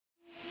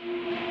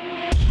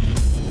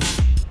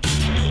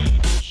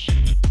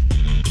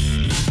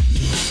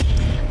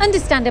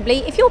Understandably,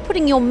 if you're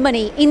putting your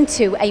money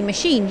into a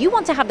machine, you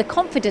want to have the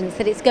confidence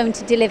that it's going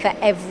to deliver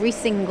every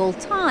single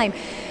time.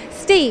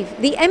 Steve,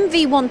 the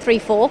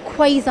MV134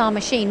 Quasar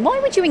machine, why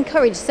would you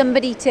encourage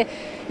somebody to,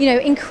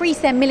 increase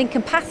their milling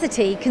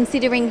capacity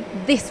considering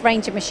this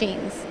range of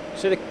machines?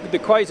 So the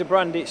Quasar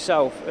brand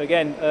itself,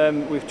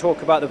 again, we've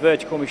talked about the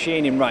vertical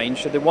machining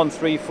range, so the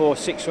 134,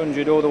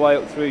 600 all the way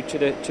up through to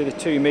the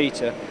 2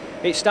 metre.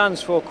 It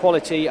stands for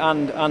quality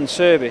and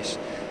service.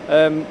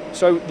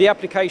 So the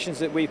applications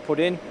that we've put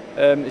in,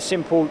 a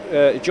simple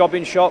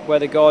jobbing shop where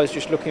the guy's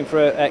just looking for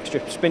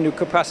extra spindle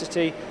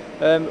capacity.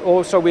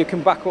 Also we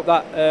can back up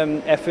that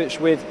efforts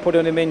with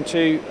putting them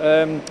into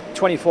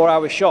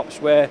 24-hour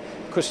shops where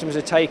customers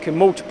are taking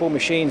multiple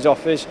machines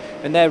off us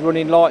and they're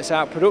running lights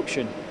out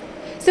production.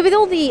 So with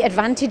all the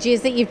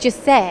advantages that you've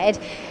just said,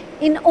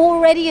 in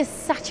already a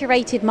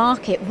saturated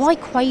market, why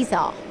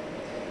Quasar?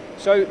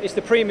 So it's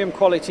the premium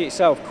quality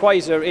itself.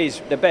 Quasar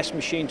is the best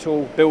machine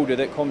tool builder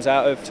that comes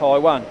out of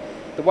Taiwan.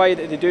 The way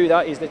that they do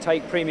that is they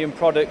take premium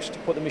products to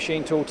put the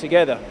machine tool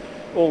together,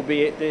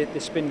 albeit the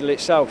spindle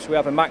itself. So we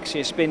have a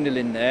Maxia spindle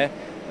in there,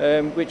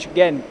 which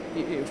again,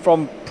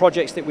 from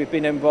projects that we've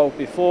been involved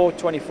before,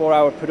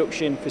 24-hour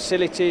production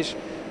facilities,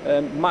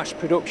 mass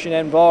production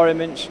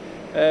environments,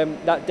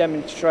 that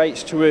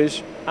demonstrates to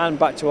us and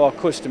back to our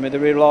customer the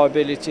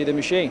reliability of the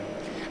machine.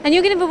 And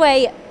you're going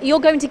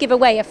to give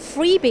away a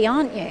freebie,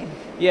 aren't you?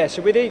 Yeah,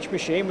 so with each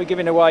machine we're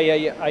giving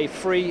away a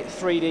free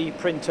 3D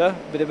printer,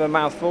 bit of a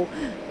mouthful,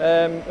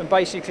 and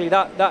basically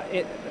that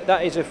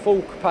is a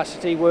full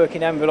capacity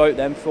working envelope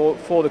then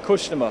for the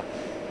customer.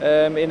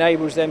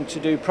 Enables them to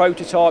do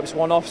prototypes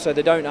one-off, so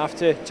they don't have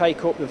to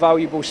take up the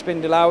valuable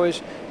spindle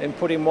hours and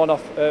putting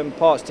one-off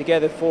parts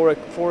together for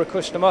a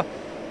customer.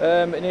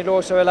 And it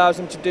also allows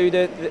them to do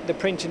the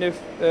printing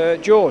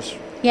of jaws.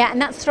 Yeah,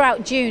 and that's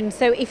throughout June.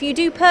 So if you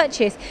do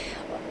purchase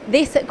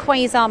this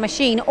Quasar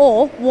machine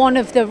or one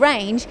of the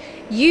range,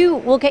 you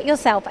will get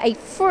yourself a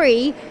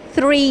free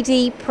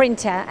 3D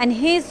printer. And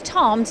here's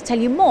Tom to tell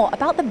you more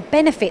about the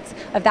benefits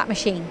of that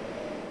machine.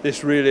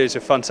 This really is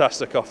a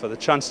fantastic offer, the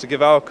chance to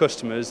give our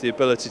customers the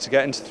ability to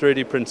get into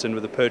 3D printing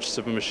with the purchase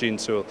of a machine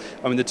tool.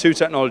 I mean, the two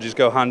technologies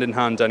go hand in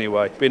hand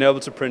anyway. Being able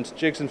to print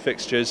jigs and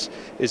fixtures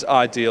is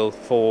ideal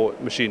for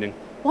machining.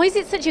 Why is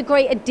it such a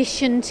great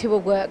addition to a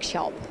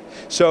workshop?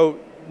 So,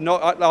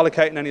 not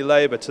allocating any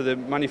labour to the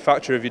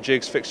manufacture of your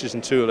jigs, fixtures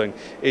and tooling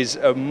is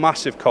a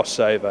massive cost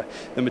saver.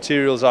 The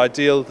material's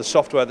ideal, the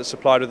software that's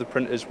supplied with the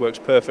printers works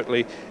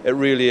perfectly. It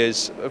really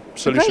is a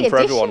solution for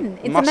everyone.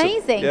 It's massive.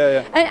 Amazing.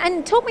 Yeah.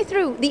 And talk me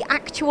through the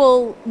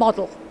actual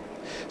model.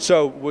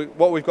 So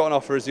what we've got on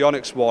offer is the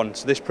Onyx One.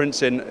 So this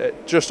prints in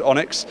just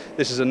Onyx.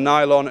 This is a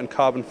nylon and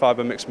carbon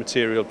fibre mixed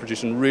material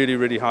producing really,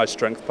 really high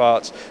strength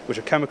parts which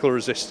are chemical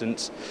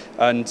resistant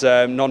and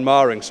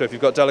non-marring. So if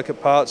you've got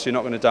delicate parts, you're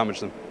not going to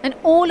damage them. And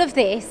all of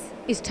this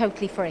is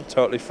totally free?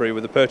 Totally free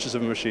with the purchase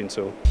of a machine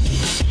tool.